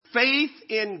faith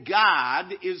in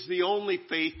God is the only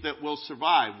faith that will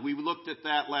survive. We looked at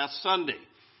that last Sunday.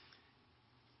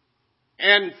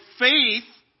 And faith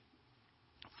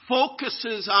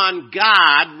focuses on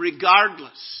God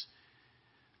regardless.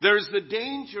 There's the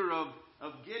danger of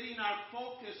getting our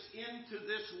focus into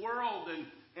this world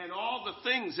and all the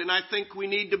things. And I think we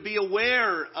need to be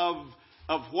aware of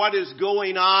what is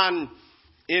going on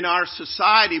in our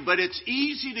society. But it's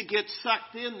easy to get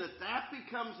sucked in that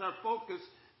becomes our focus.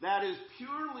 That is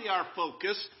purely our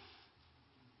focus.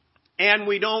 And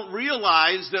we don't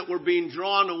realize that we're being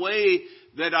drawn away,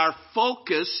 that our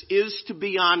focus is to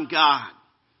be on God.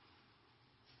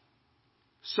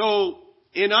 So,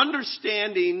 in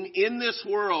understanding in this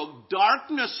world,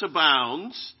 darkness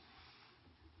abounds.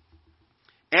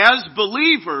 As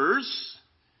believers,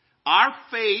 our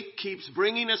faith keeps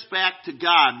bringing us back to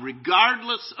God,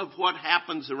 regardless of what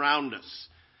happens around us.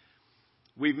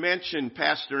 We've mentioned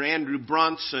Pastor Andrew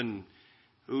Bronson,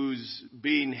 who's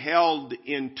being held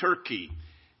in Turkey.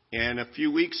 And a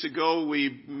few weeks ago,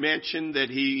 we mentioned that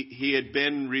he had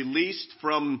been released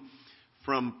from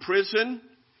prison.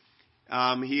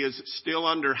 He is still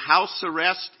under house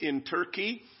arrest in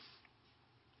Turkey.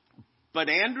 But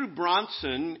Andrew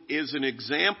Bronson is an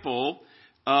example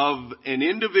of an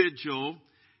individual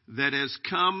that has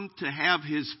come to have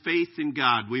his faith in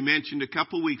God. We mentioned a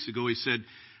couple weeks ago, he said,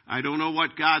 I don't know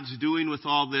what God's doing with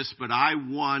all this, but I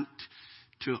want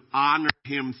to honor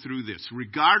Him through this.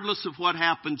 Regardless of what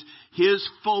happens, his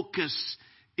focus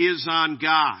is on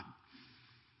God.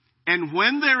 And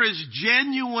when there is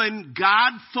genuine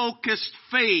God-focused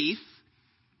faith,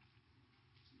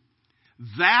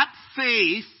 that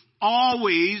faith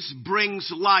always brings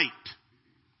light.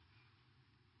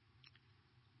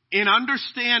 In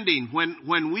understanding,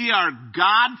 when we are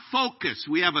God-focused,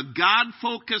 we have a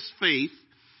God-focused faith,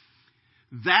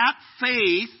 that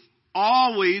faith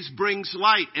always brings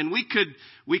light. And we could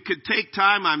take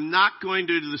time, I'm not going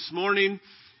to this morning,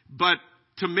 but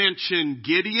to mention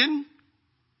Gideon,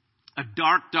 a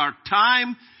dark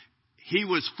time. He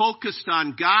was focused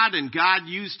on God, and God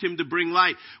used him to bring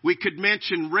light. We could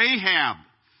mention Rahab.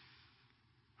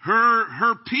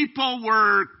 Her people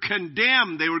were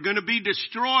condemned. They were going to be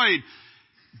destroyed.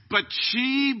 But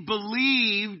she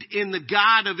believed in the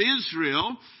God of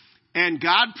Israel, and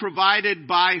God provided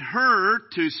by her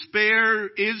to spare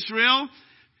Israel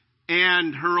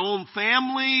and her own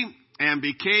family, and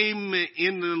became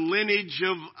in the lineage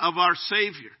of our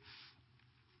Savior.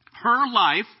 Her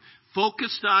life,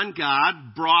 focused on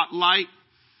God, brought light.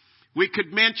 We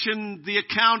could mention the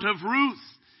account of Ruth.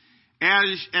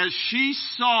 As she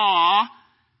saw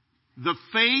the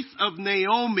faith of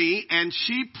Naomi, and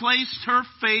she placed her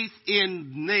faith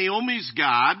in Naomi's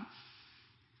God,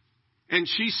 and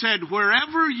she said,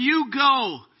 wherever you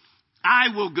go,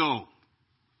 I will go.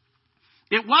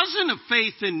 It wasn't a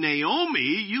faith in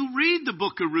Naomi. You read the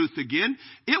book of Ruth again.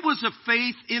 It was a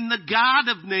faith in the God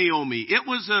of Naomi. It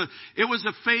was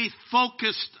a faith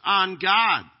focused on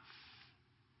God.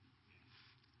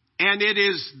 And it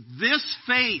is this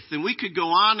faith, and we could go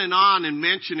on and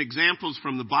mention examples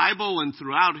from the Bible and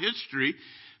throughout history.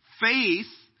 Faith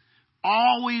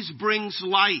always brings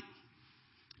light.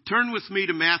 Turn with me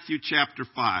to Matthew chapter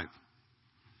 5.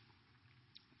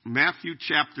 Matthew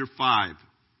chapter 5.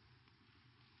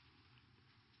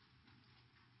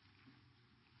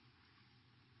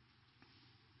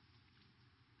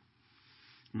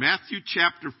 Matthew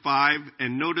chapter 5,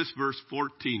 and notice verse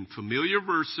 14. Familiar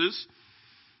verses.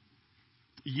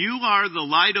 You are the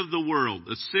light of the world.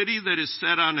 A city that is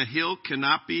set on a hill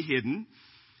cannot be hidden.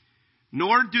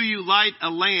 Nor do you light a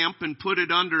lamp and put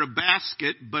it under a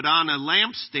basket, but on a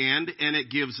lampstand, and it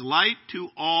gives light to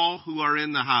all who are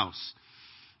in the house.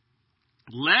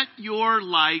 Let your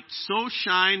light so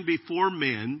shine before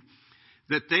men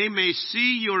that they may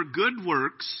see your good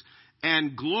works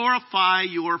and glorify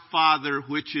your Father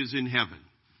which is in heaven.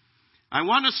 I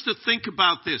want us to think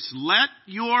about this. Let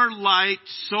your light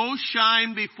so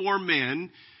shine before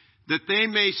men that they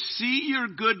may see your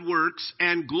good works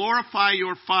and glorify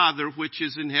your Father which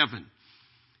is in heaven.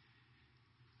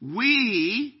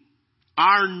 We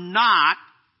are not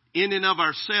in and of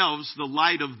ourselves the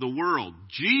light of the world.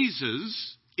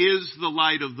 Jesus is the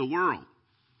light of the world.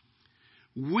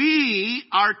 We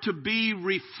are to be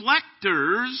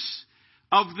reflectors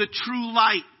of the true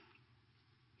light.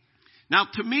 Now,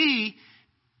 to me,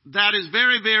 that is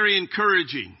very, very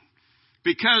encouraging,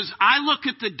 because I look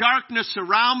at the darkness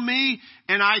around me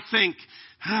and I think,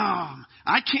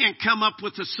 I can't come up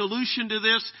with a solution to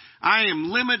this. I am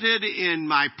limited in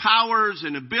my powers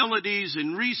and abilities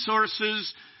and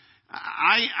resources.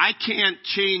 I can't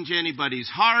change anybody's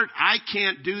heart. I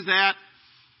can't do that.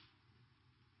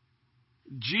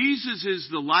 Jesus is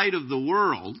the light of the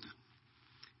world,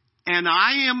 and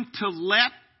I am to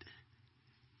let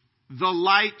the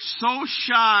light so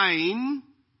shine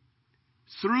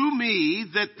through me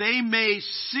that they may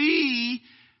see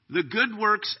the good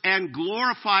works and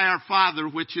glorify our Father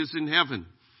which is in heaven.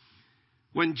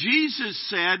 When Jesus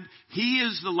said He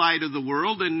is the light of the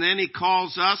world, and then He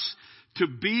calls us to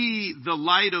be the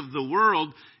light of the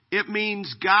world, it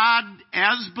means God,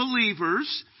 as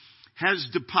believers, has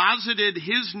deposited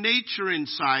His nature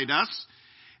inside us,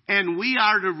 and we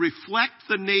are to reflect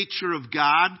the nature of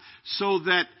God so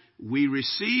that we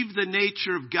receive the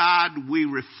nature of God, we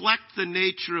reflect the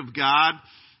nature of God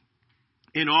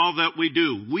in all that we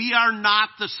do. We are not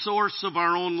the source of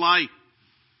our own light.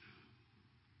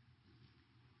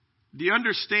 Do you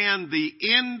understand the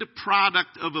end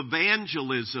product of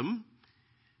evangelism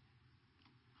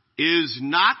is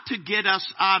not to get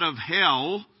us out of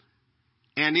hell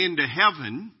and into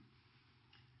heaven,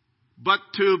 but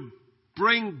to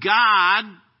bring God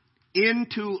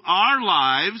into our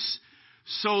lives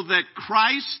so that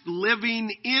Christ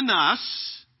living in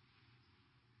us,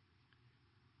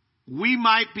 we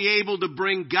might be able to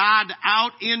bring God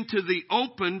out into the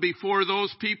open before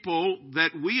those people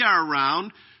that we are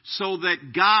around so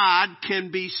that God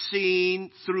can be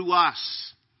seen through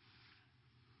us.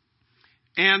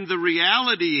 And the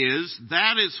reality is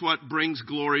that is what brings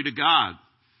glory to God.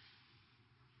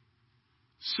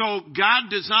 So God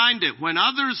designed it. When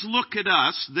others look at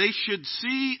us, they should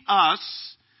see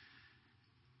us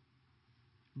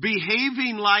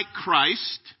behaving like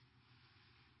Christ,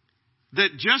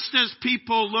 that just as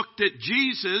people looked at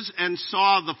Jesus and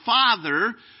saw the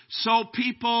Father, so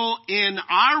people in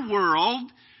our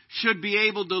world should be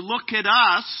able to look at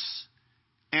us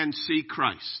and see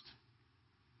Christ.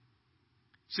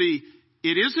 See,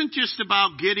 it isn't just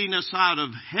about getting us out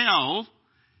of hell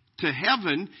to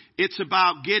heaven. It's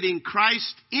about getting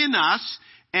Christ in us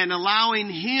and allowing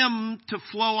Him to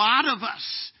flow out of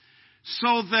us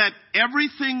so that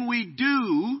everything we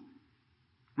do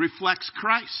reflects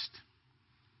Christ.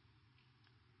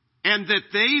 And that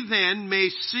they then may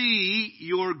see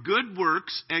your good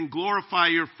works and glorify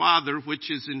your Father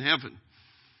which is in heaven.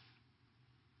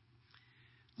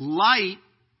 Light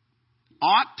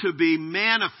ought to be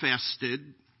manifested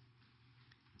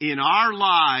in our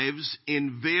lives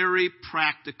in very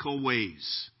practical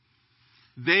ways.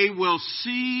 They will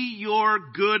see your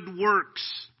good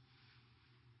works.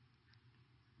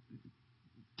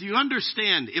 Do you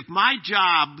understand? If my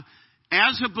job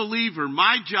as a believer,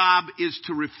 my job is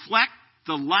to reflect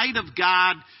the light of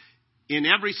God in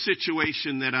every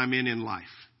situation that I'm in life.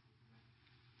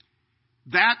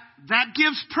 That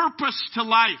gives purpose to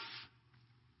life.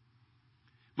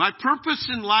 My purpose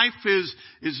in life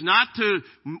is not to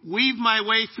weave my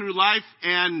way through life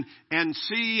and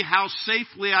see how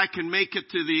safely I can make it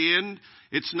to the end.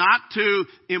 It's not to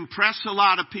impress a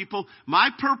lot of people. My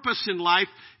purpose in life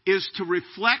is to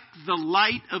reflect the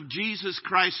light of Jesus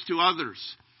Christ to others.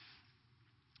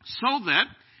 So that,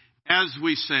 as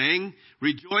we sang,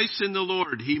 rejoice in the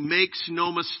Lord. He makes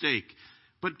no mistake.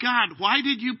 But God, why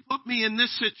did you put me in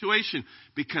this situation?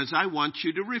 Because I want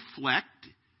you to reflect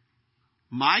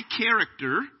my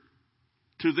character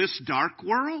to this dark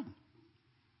world.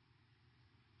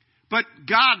 But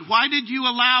God, why did you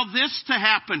allow this to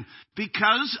happen?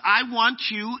 Because I want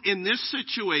you in this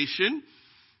situation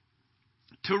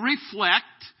to reflect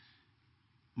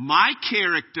my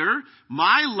character,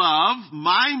 my love,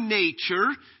 my nature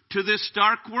to this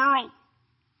dark world.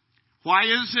 Why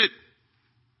is it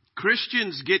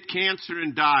Christians get cancer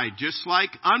and die, just like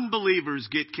unbelievers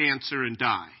get cancer and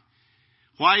die?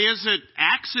 Why is it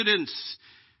accidents?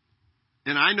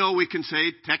 And I know we can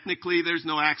say technically there's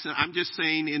no accident. I'm just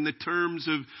saying in the terms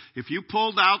of if you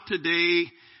pulled out today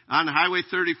on Highway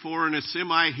 34 and a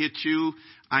semi hit you,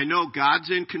 I know God's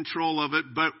in control of it,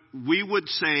 but we would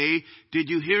say, did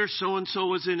you hear so-and-so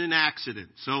was in an accident?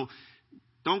 So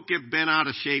don't get bent out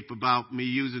of shape about me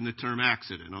using the term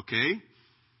accident, okay?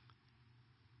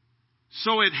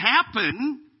 So it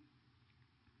happened.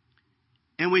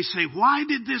 And we say, why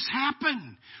did this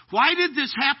happen? Why did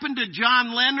this happen to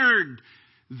John Leonard?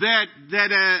 That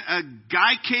a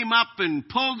guy came up and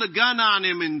pulled a gun on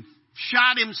him and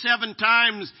shot him 7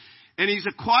 times, and he's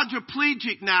a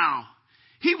quadriplegic now.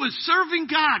 He was serving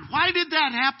God. Why did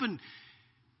that happen?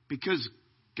 Because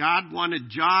God wanted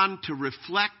John to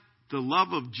reflect the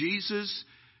love of Jesus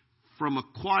from a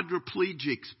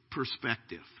quadriplegic's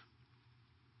perspective.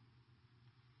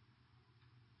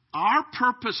 Our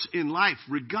purpose in life,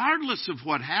 regardless of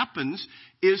what happens,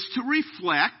 is to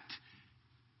reflect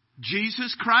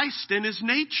Jesus Christ and His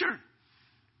nature.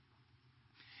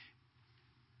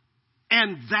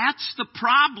 And that's the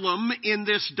problem in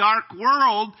this dark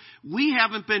world. We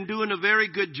haven't been doing a very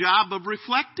good job of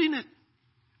reflecting it.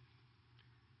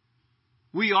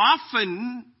 We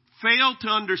often fail to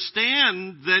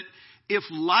understand that if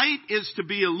light is to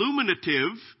be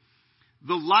illuminative,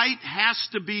 the light has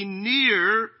to be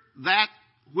near that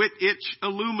which it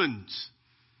illumines.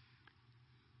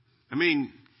 I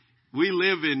mean, we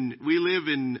live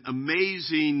in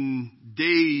amazing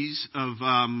days of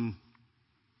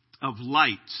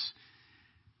lights.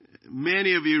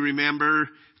 Many of you remember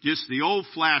just the old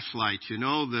flashlights,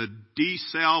 the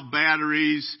D-cell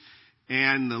batteries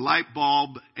and the light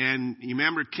bulb. And you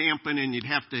remember camping and you'd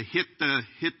have to hit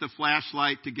the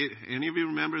flashlight to get. Any of you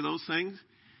remember those things?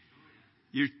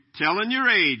 You're telling your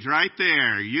age right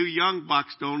there. You young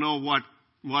bucks don't know what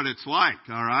it's like,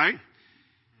 all right?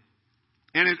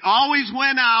 And it always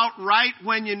went out right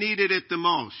when you needed it the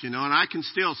most, and I can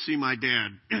still see my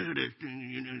dad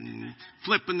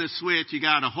flipping the switch. You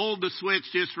got to hold the switch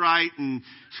just right and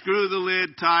screw the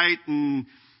lid tight. And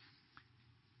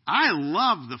I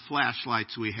love the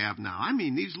flashlights we have now. I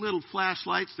mean, these little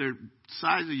flashlights, they're the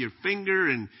size of your finger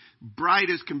and bright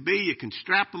as can be. You can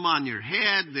strap them on your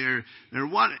head. They're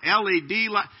what LED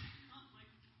light.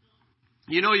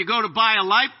 You go to buy a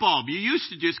light bulb. You used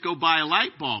to just go buy a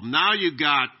light bulb. Now you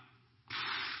got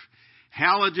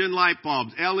halogen light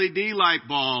bulbs, LED light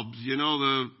bulbs,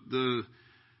 the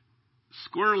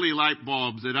squirrely light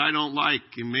bulbs that I don't like,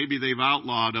 and maybe they've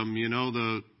outlawed them,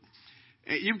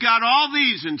 you've got all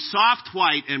these in soft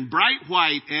white and bright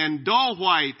white and dull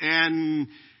white. And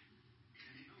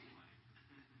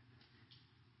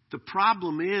the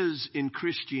problem is, in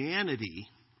Christianity,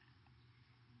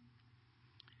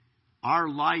 our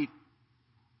light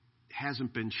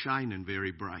hasn't been shining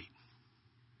very bright.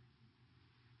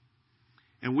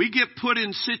 And we get put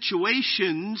in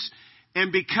situations,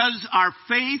 and because our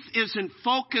faith isn't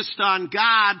focused on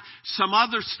God, some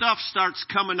other stuff starts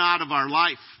coming out of our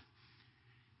life.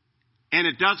 And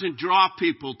it doesn't draw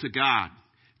people to God.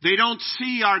 They don't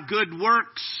see our good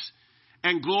works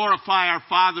and glorify our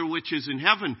Father which is in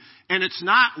heaven. And it's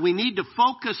not, we need to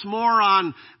focus more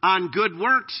on good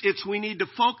works. It's we need to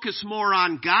focus more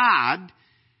on God,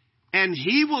 and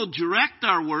He will direct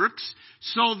our works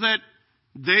so that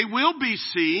they will be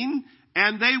seen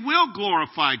and they will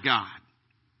glorify God.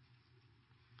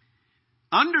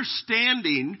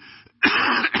 Understanding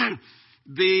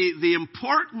the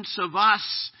importance of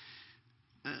us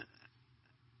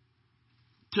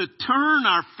to turn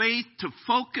our faith to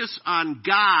focus on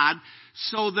God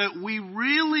so that we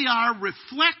really are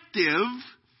reflective.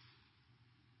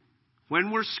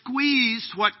 When we're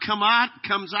squeezed, what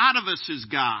comes out of us is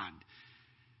God.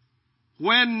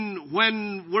 When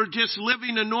we're just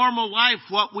living a normal life,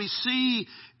 what we see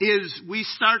is we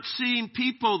start seeing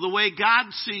people the way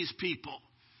God sees people.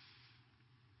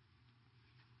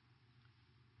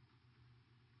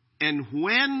 And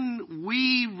when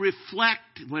we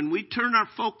reflect, when we turn our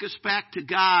focus back to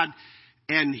God,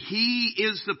 and He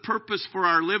is the purpose for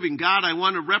our living. God, I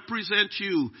want to represent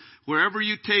You wherever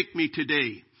You take me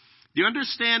today. Do you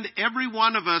understand? Every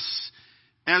one of us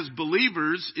as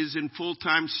believers is in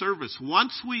full-time service.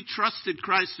 Once we trusted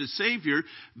Christ as Savior,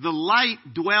 the light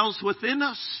dwells within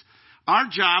us. Our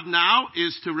job now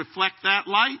is to reflect that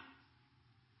light.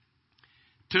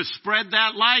 To spread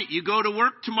that light. You go to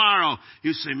work tomorrow.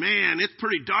 You say, man, it's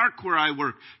pretty dark where I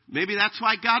work. Maybe that's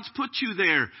why God's put you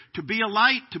there. To be a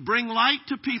light, to bring light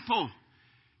to people.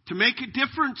 To make a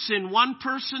difference in one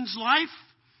person's life.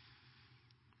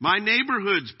 My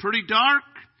neighborhood's pretty dark.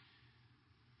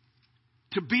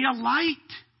 To be a light.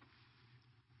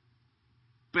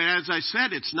 But as I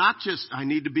said, it's not just, I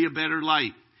need to be a better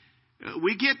light.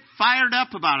 We get fired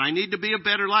up about it. I need to be a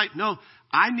better light. No,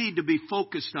 I need to be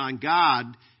focused on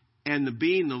God, and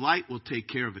being the light will take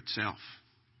care of itself.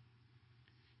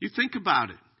 You think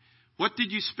about it. What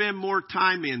did you spend more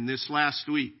time in this last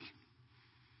week?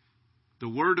 The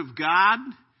Word of God,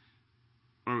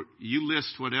 or you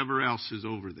list whatever else is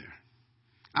over there?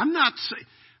 I'm not saying,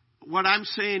 what I'm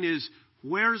saying is,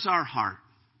 where's our heart?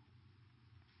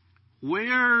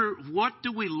 What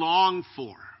do we long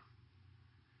for?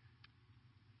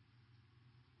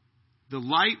 The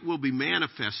light will be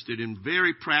manifested in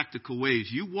very practical ways.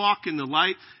 You walk in the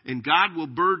light and God will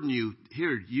burden you.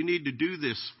 Here, you need to do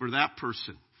this for that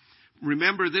person.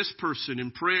 Remember this person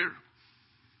in prayer.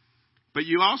 But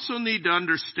you also need to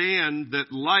understand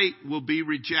that light will be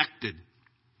rejected.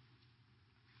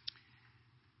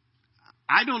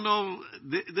 I don't know,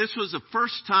 this was the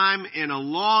first time in a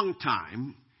long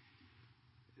time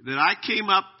that I came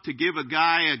up to give a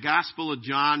guy a Gospel of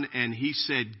John, and he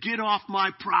said, "Get off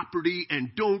my property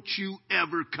and don't you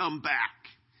ever come back."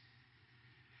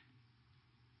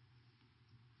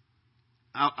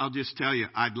 I'll just tell you,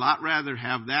 I'd a lot rather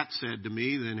have that said to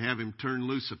me than have him turn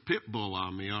loose a pit bull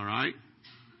on me, all right?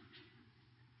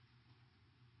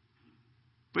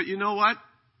 But you know what?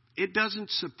 It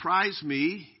doesn't surprise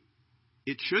me.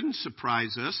 It shouldn't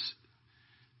surprise us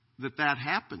that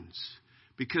happens.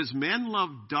 Because men love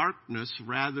darkness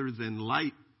rather than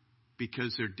light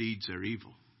because their deeds are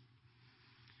evil.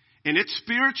 And it's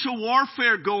spiritual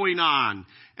warfare going on.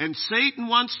 And Satan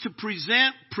wants to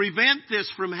prevent this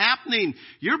from happening.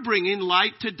 You're bringing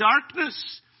light to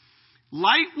darkness.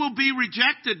 Light will be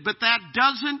rejected, but that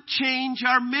doesn't change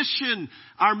our mission.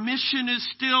 Our mission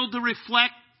is still to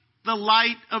reflect the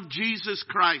light of Jesus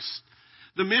Christ.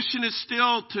 The mission is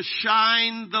still to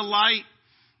shine the light.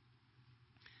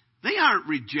 They aren't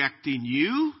rejecting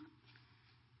you.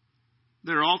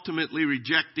 They're ultimately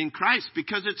rejecting Christ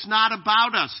because it's not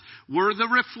about us. We're the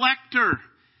reflector.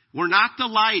 We're not the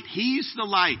light. He's the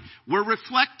light. We're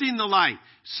reflecting the light.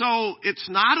 So it's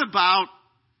not about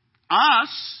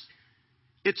us.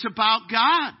 It's about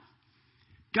God.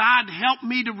 God, help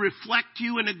me to reflect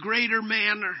you in a greater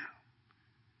manner.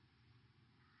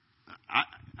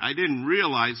 I didn't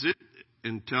realize it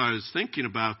until I was thinking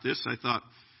about this. I thought,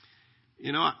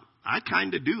 you know, I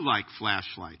kind of do like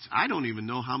flashlights. I don't even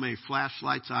know how many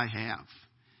flashlights I have.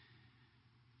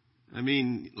 I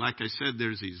mean, like I said,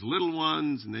 there's these little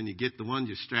ones, and then you get the ones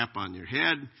you strap on your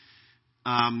head.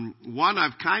 One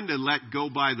I've kind of let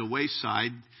go by the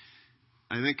wayside.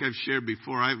 I think I've shared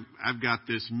before. I've got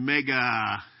this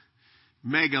mega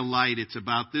light. It's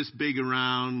about this big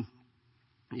around.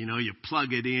 You know, you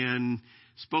plug it in.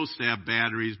 It's supposed to have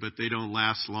batteries, but they don't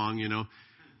last long, you know.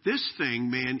 This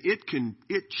thing, man, it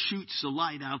shoots the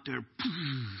light out there.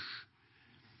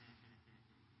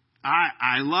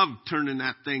 I love turning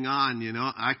that thing on, you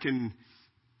know.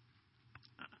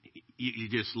 You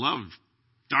just love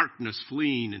darkness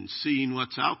fleeing and seeing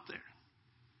what's out there.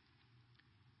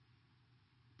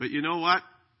 But you know what?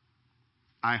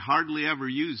 I hardly ever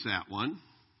use that one.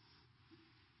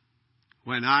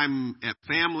 When I'm at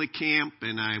family camp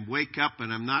and I wake up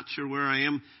and I'm not sure where I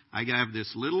am, I have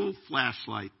this little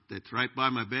flashlight that's right by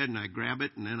my bed, and I grab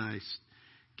it, and then I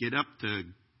get up to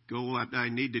go what I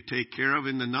need to take care of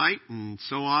in the night and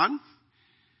so on.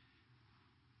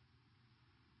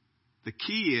 The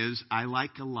key is I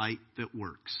like a light that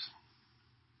works.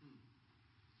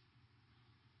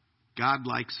 God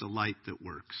likes a light that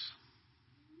works,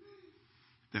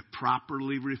 that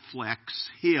properly reflects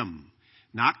Him.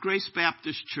 Not Grace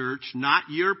Baptist Church, not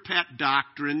your pet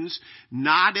doctrines,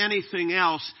 not anything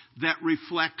else, that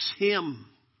reflects Him.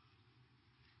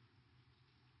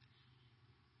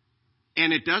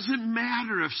 And it doesn't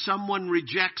matter if someone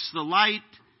rejects the light.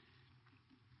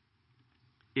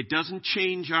 It doesn't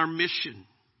change our mission.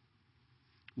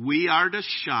 We are to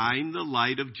shine the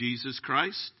light of Jesus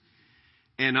Christ.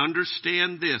 And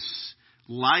understand this,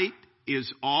 light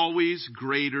is always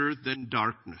greater than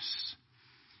darkness.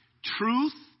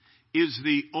 Truth is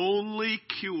the only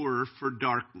cure for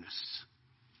darkness.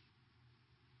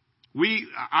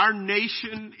 Our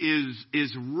nation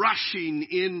is rushing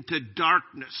into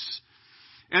darkness.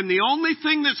 And the only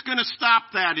thing that's going to stop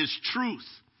that is truth.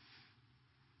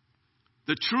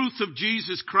 The truth of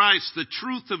Jesus Christ, the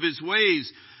truth of His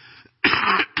ways.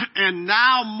 And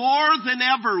now more than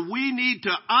ever, we need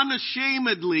to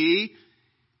unashamedly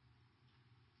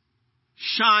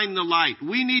shine the light.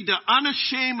 We need to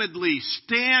unashamedly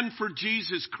stand for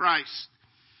Jesus Christ.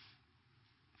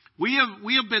 We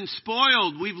have been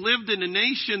spoiled. We've lived in a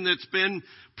nation that's been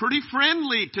pretty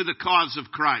friendly to the cause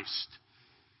of Christ.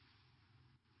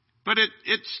 But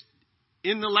it's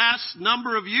in the last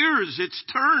number of years, it's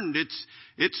turned.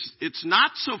 It's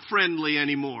not so friendly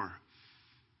anymore.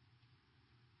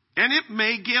 And it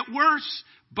may get worse.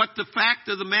 But the fact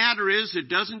of the matter is, it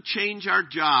doesn't change our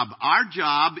job. Our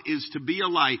job is to be a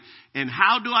light. And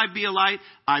how do I be a light?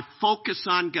 I focus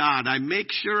on God. I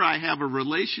make sure I have a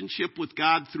relationship with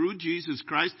God through Jesus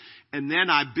Christ. And then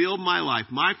I build my life.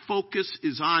 My focus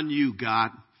is on you,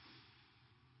 God.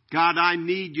 God, I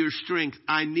need your strength.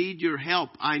 I need your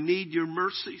help. I need your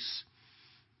mercies.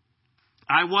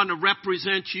 I want to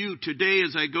represent you today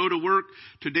as I go to work,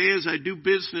 today as I do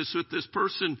business with this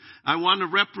person. I want to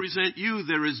represent you.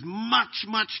 There is much,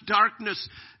 much darkness,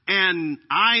 and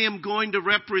I am going to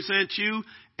represent you.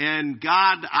 And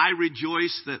God, I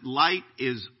rejoice that light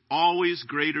is always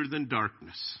greater than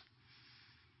darkness.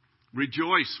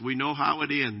 Rejoice. We know how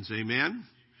it ends. Amen?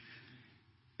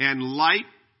 And light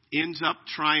ends up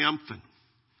triumphant.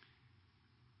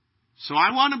 So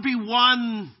I want to be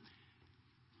one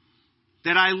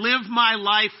that I live my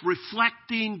life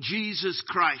reflecting Jesus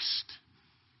Christ.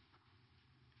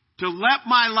 To let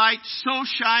my light so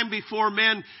shine before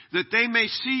men that they may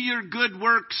see your good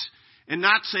works and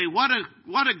not say, what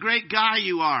a great guy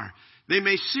you are. They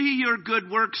may see your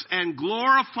good works and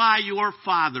glorify your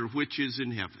Father which is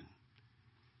in heaven.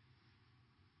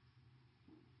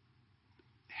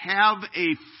 Have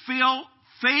a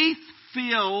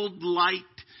faith-filled light.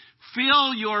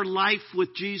 Fill your life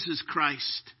with Jesus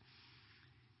Christ.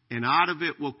 And out of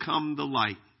it will come the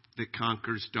light that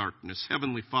conquers darkness.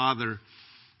 Heavenly Father,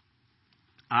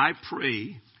 I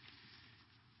pray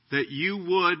that you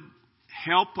would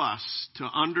help us to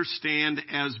understand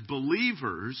as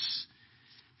believers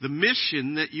the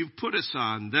mission that you've put us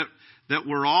on, that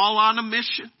we're all on a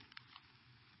mission.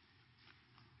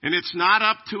 And it's not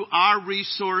up to our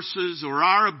resources or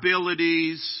our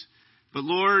abilities, but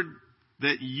Lord,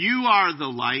 that you are the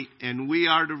light and we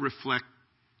are to reflect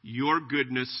your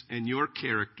goodness and your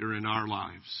character in our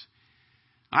lives.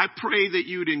 I pray that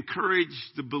you'd encourage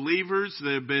the believers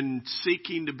that have been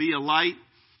seeking to be a light.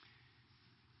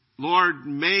 Lord,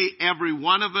 may every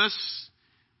one of us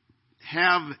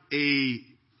have a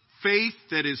faith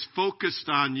that is focused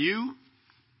on you.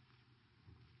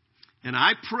 And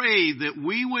I pray that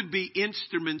we would be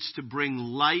instruments to bring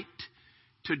light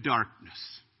to darkness.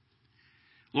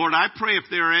 Lord, I pray if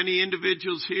there are any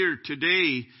individuals here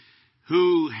today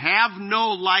who have no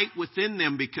light within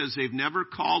them because they've never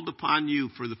called upon you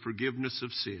for the forgiveness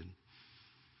of sin.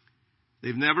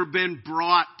 They've never been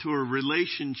brought to a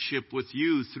relationship with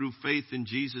you through faith in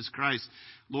Jesus Christ.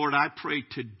 Lord, I pray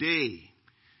today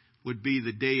would be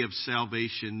the day of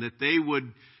salvation, that they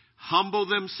would humble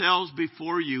themselves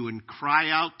before you and cry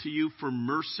out to you for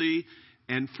mercy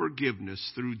and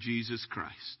forgiveness through Jesus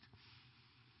Christ.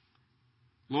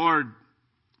 Lord,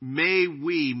 may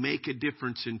we make a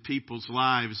difference in people's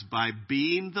lives by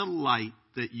being the light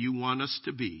that you want us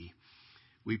to be.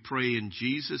 We pray in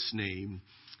Jesus' name.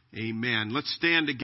 Amen. Let's stand together.